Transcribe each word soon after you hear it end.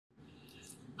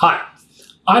Hi,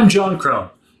 I'm Jon Krohn,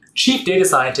 Chief Data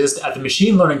Scientist at the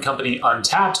machine learning company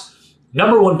Untapt,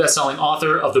 #1 bestselling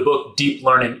author of the book Deep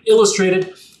Learning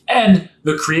Illustrated, and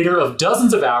the creator of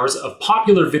dozens of hours of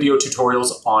popular video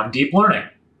tutorials on deep learning.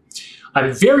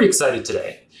 I'm very excited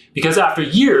today because after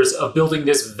years of building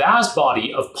this vast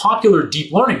body of popular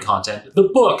deep learning content, the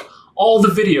book, all the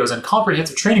videos, and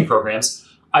comprehensive training programs,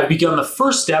 I've begun the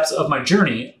first steps of my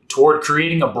journey toward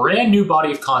creating a brand new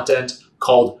body of content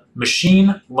called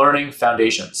Machine Learning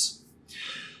Foundations.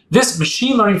 This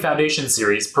Machine Learning Foundations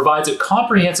series provides a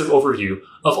comprehensive overview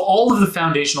of all of the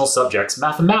foundational subjects,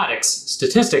 mathematics,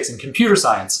 statistics, and computer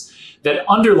science, that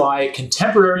underlie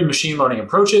contemporary machine learning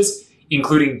approaches,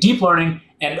 including deep learning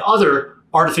and other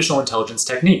artificial intelligence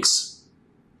techniques.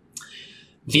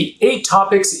 The 8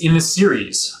 topics in this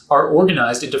series are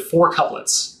organized into 4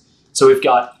 couplets. So we've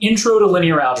got Intro to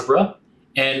Linear Algebra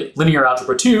and Linear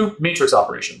Algebra 2 matrix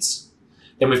operations.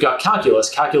 Then we've got Calculus,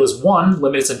 Calculus 1,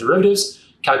 limits and derivatives,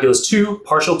 Calculus 2,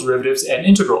 partial derivatives and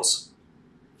integrals.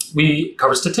 We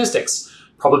cover statistics,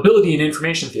 probability and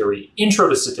information theory, intro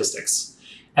to statistics.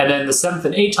 And then the 7th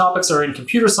and 8th topics are in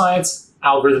computer science,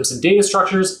 algorithms and data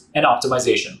structures, and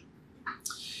optimization.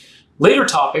 Later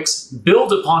topics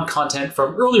build upon content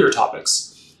from earlier topics.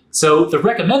 So the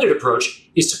recommended approach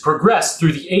is to progress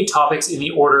through the 8 topics in the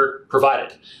order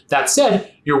provided. That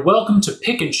said, you're welcome to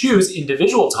pick and choose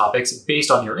individual topics based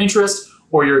on your interest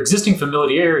or your existing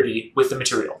familiarity with the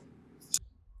material.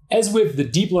 As with the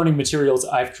deep learning materials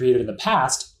I've created in the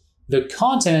past, the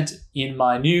content in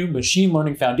my new Machine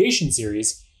Learning Foundation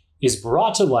series is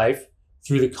brought to life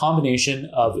through the combination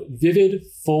of vivid,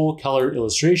 full-color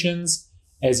illustrations.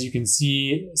 As you can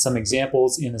see some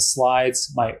examples in the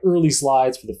slides, my early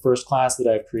slides for the first class that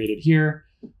I've created here.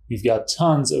 We've got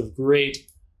tons of great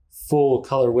full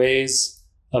color ways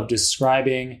of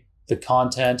describing the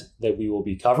content that we will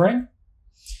be covering.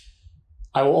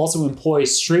 I will also employ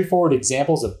straightforward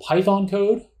examples of Python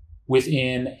code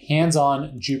within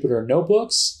hands-on Jupyter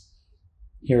notebooks.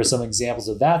 Here are some examples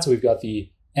of that. So we've got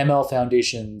the ML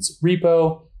Foundations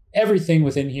repo. Everything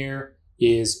within here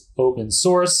is open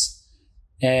source.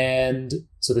 And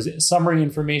so there's summary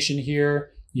information here.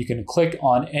 You can click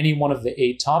on any one of the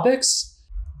 8 topics.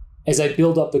 As I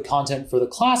build up the content for the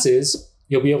classes,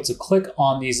 you'll be able to click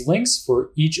on these links for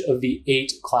each of the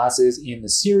 8 classes in the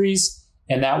series,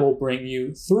 and that will bring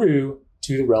you through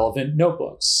to the relevant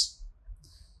notebooks.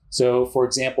 So for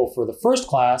example, for the first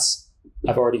class,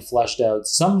 I've already fleshed out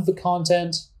some of the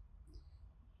content,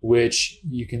 which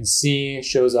you can see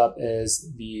shows up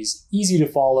as these easy to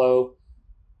follow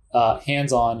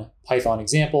hands-on Python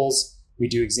examples. We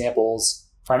do examples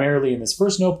primarily in this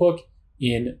first notebook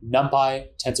in NumPy,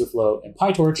 TensorFlow, and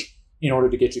PyTorch in order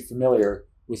to get you familiar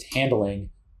with handling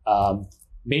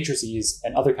matrices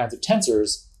and other kinds of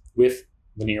tensors with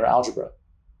linear algebra.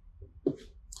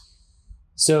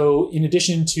 So in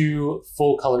addition to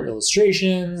full color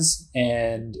illustrations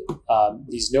and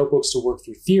these notebooks to work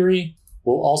through theory,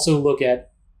 we'll also look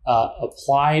at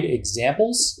applied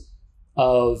examples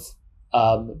of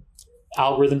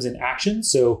algorithms in action.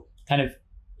 So kind of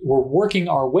we're working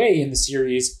our way in the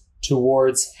series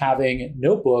towards having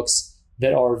notebooks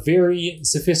that are very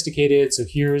sophisticated. So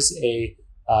here's a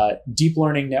deep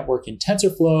learning network in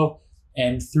TensorFlow.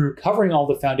 And through covering all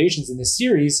the foundations in this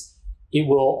series,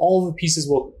 all the pieces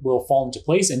will fall into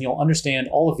place and you'll understand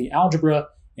all of the algebra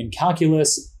and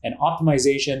calculus and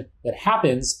optimization that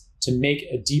happens to make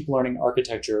a deep learning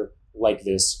architecture like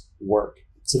this work.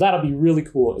 So that'll be really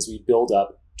cool as we build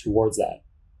up towards that.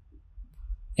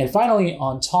 And finally,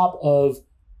 on top of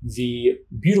the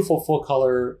beautiful full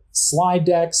color slide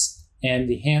decks and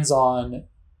the hands-on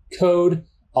code,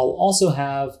 I'll also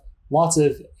have lots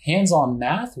of hands-on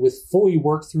math with fully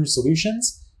worked through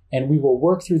solutions. And we will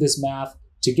work through this math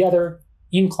together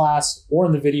in class or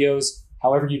in the videos,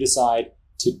 however you decide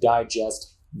to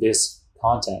digest this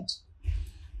content.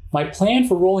 My plan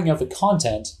for rolling out the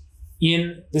content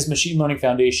in this Machine Learning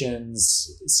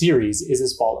Foundations series is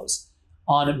as follows.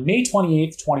 On May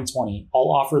 28th, 2020,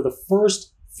 I'll offer the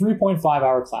first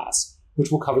 3.5-hour class, which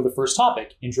will cover the first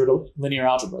topic, Intro to Linear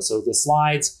Algebra. So the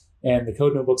slides and the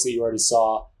code notebooks that you already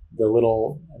saw, the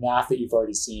little math that you've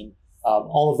already seen,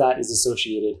 all of that is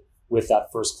associated with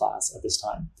that first class at this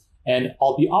time. And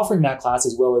I'll be offering that class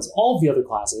as well as all of the other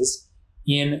classes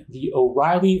in the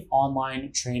O'Reilly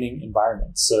online training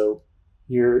environment. So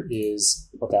here is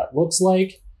what that looks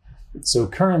like. So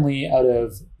currently, out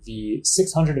of the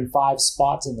 605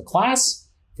 spots in the class,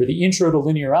 for the Intro to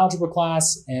Linear Algebra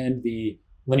class and the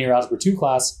Linear Algebra 2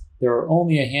 class, there are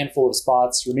only a handful of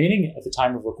spots remaining at the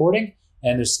time of recording,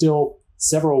 and there's still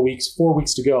several weeks, 4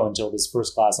 weeks to go until this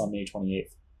first class on May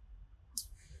 28th.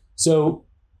 So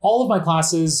all of my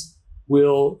classes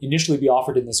will initially be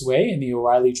offered in this way in the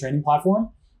O'Reilly training platform,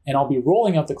 and I'll be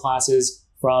rolling out the classes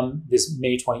from this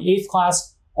May 28th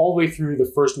class all the way through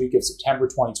the first week of September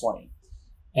 2020.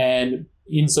 And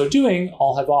in so doing,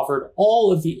 I'll have offered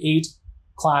all of the 8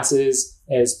 classes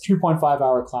as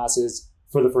 3.5-hour classes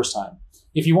for the first time.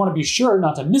 If you want to be sure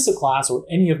not to miss a class or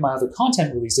any of my other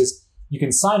content releases, you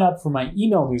can sign up for my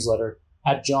email newsletter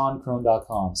at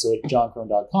jonkrohn.com. So at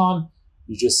jonkrohn.com,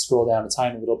 you just scroll down a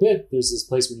tiny little bit. There's this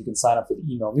place where you can sign up for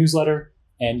the email newsletter,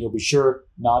 and you'll be sure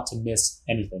not to miss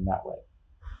anything that way.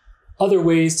 Other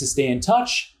ways to stay in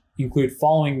touch include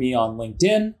following me on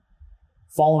LinkedIn,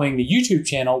 following the YouTube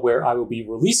channel where I will be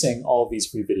releasing all of these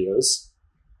free videos,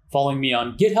 following me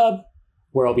on GitHub,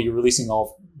 where I'll be releasing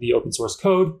all of the open source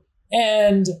code,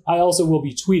 and I also will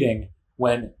be tweeting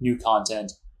when new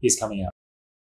content is coming out.